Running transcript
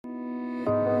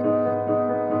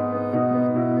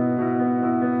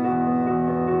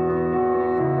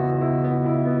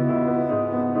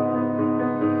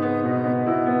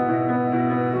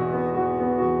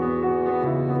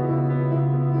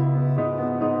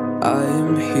I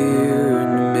am here in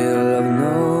the middle of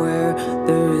nowhere.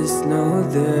 There is no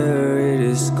there, it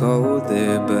is cold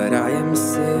there, but I am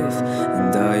safe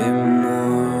and I am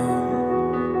warm.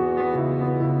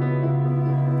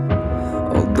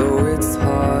 Although it's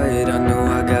hard, I know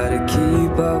I gotta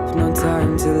keep up. No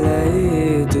time to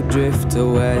lay, to drift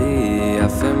away. I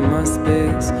find my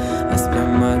space, I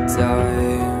spend my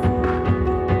time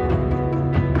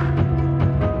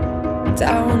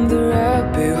down the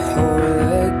rabbit hole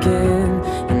again.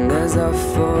 And as I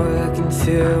fall, I can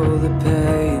feel the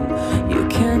pain. You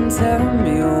can't tell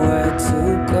me where to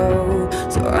go,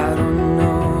 so I don't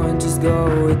know, I just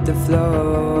go with the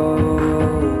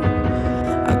flow.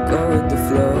 I go with the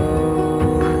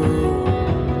flow.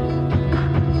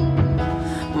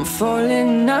 I'm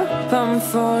falling up, I'm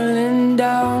falling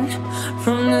down,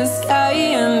 from the sky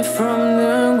and from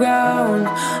the ground.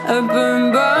 Up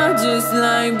above just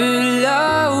like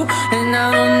below, and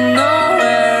I don't know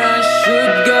where I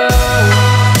should go.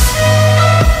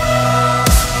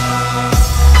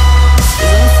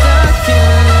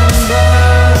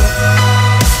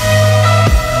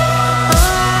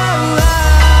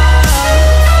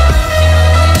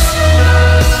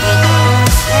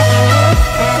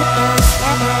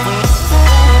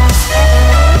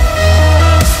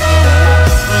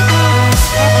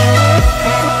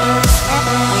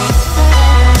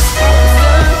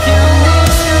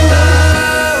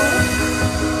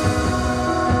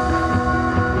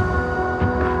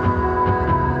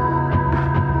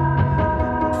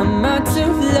 I'm out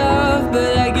of love,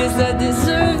 but I guess I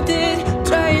deserved it.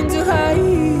 Trying to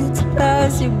hide, to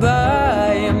pass you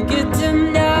by. I'm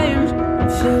getting down,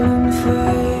 feeling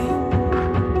fine.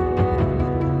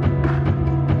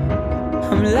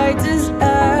 I'm light as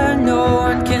air, no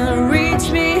one can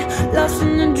reach me. Lost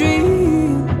in a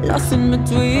dream, lost in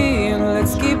between.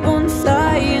 Let's keep on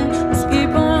flying, let's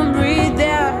keep on breathing.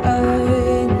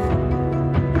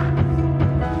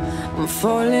 I'm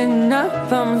falling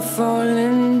up, I'm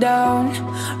falling down,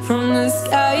 from the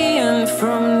sky and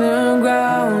from the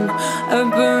ground.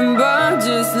 Up above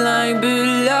just like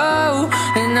below,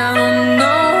 and I don't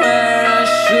know where I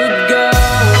should go.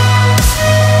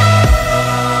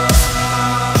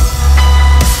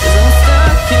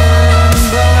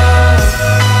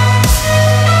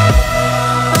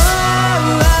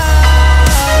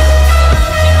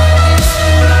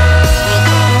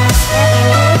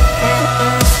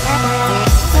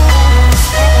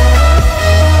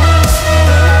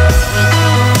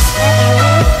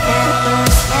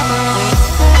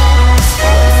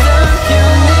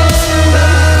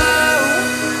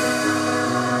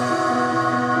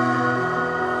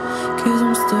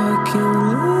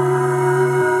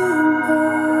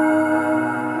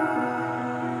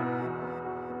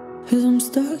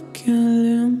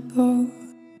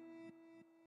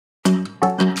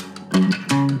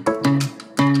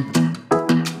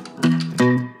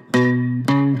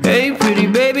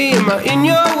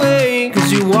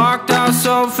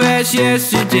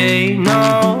 Yesterday,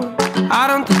 no, I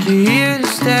don't think you're here to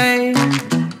stay.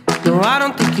 No, I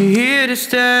don't think you're here to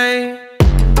stay.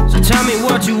 So tell me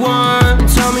what you want,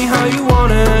 tell me how you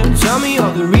want it. Tell me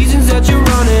all the reasons that you're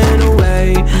running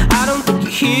away. I don't think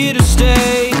you're here to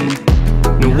stay.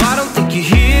 No, I don't think you're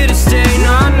here to stay.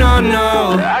 No, no,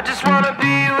 no. I just wanna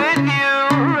be with you.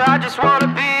 I just wanna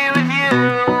be with you,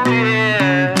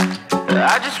 yeah.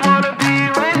 I just wanna be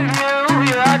with you,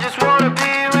 yeah. I just wanna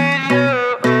be with you.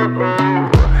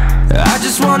 I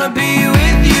just wanna be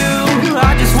with you.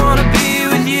 I just wanna be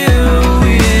with you,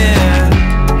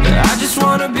 yeah. I just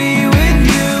wanna be with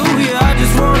you. Yeah, I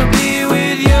just wanna be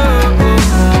with you.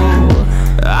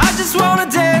 I just wanna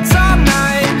dance all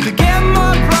night, forget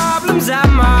my problems, I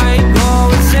might go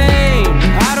insane.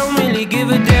 I don't really give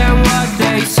a damn what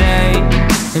they say.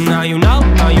 And now you know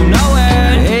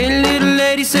it. Hey, little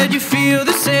lady said you feel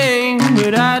the same,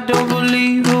 but I don't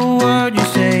believe a word you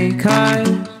say, 'cause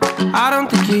I don't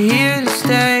think you're here to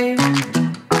stay.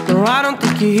 No, I don't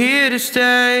think you're here to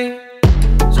stay.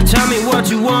 So tell me what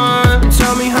you want,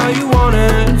 tell me how you want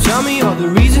it. Tell me all the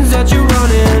reasons that you're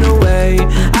running away.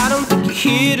 I don't think you're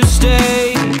here to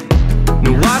stay.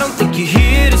 No, I don't think you're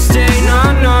here to stay. No,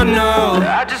 no, no.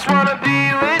 I just wanna be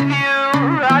with you.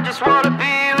 I just wanna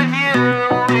be with you,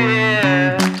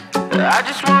 yeah. I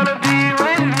just wanna be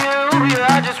with you.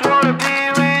 Yeah, I just wanna be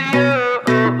with you.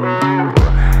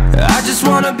 I just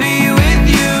wanna be with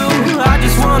you. I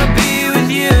just wanna be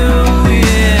with you,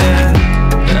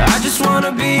 yeah. I just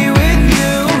wanna be with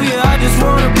you. Yeah, I just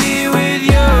wanna be with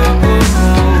you.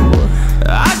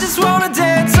 I just wanna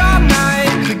dance all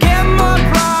night, forget my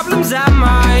problems, I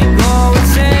might go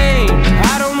insane.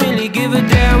 I don't really give a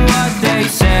damn what they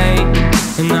say.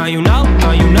 And now you know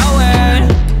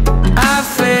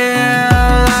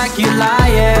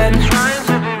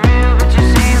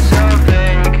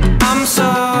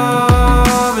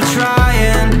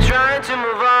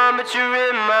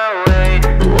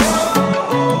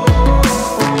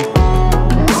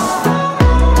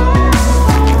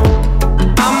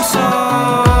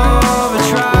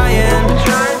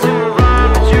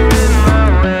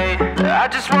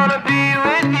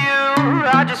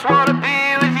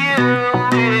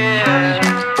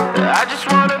I just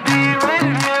wanna be with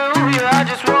you. Yeah, I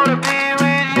just wanna be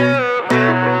with you.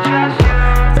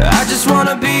 I just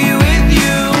wanna be with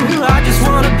you. I just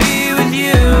wanna be with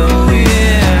you.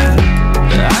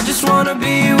 Yeah, I just wanna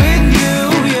be with you.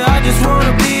 Yeah, I just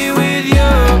wanna be with you.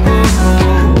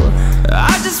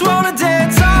 I just wanna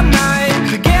dance all night,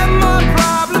 forget my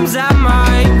problems, I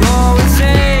might go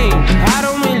insane. I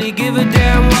don't really give a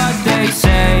damn what they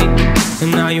say.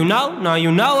 And now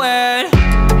you know it.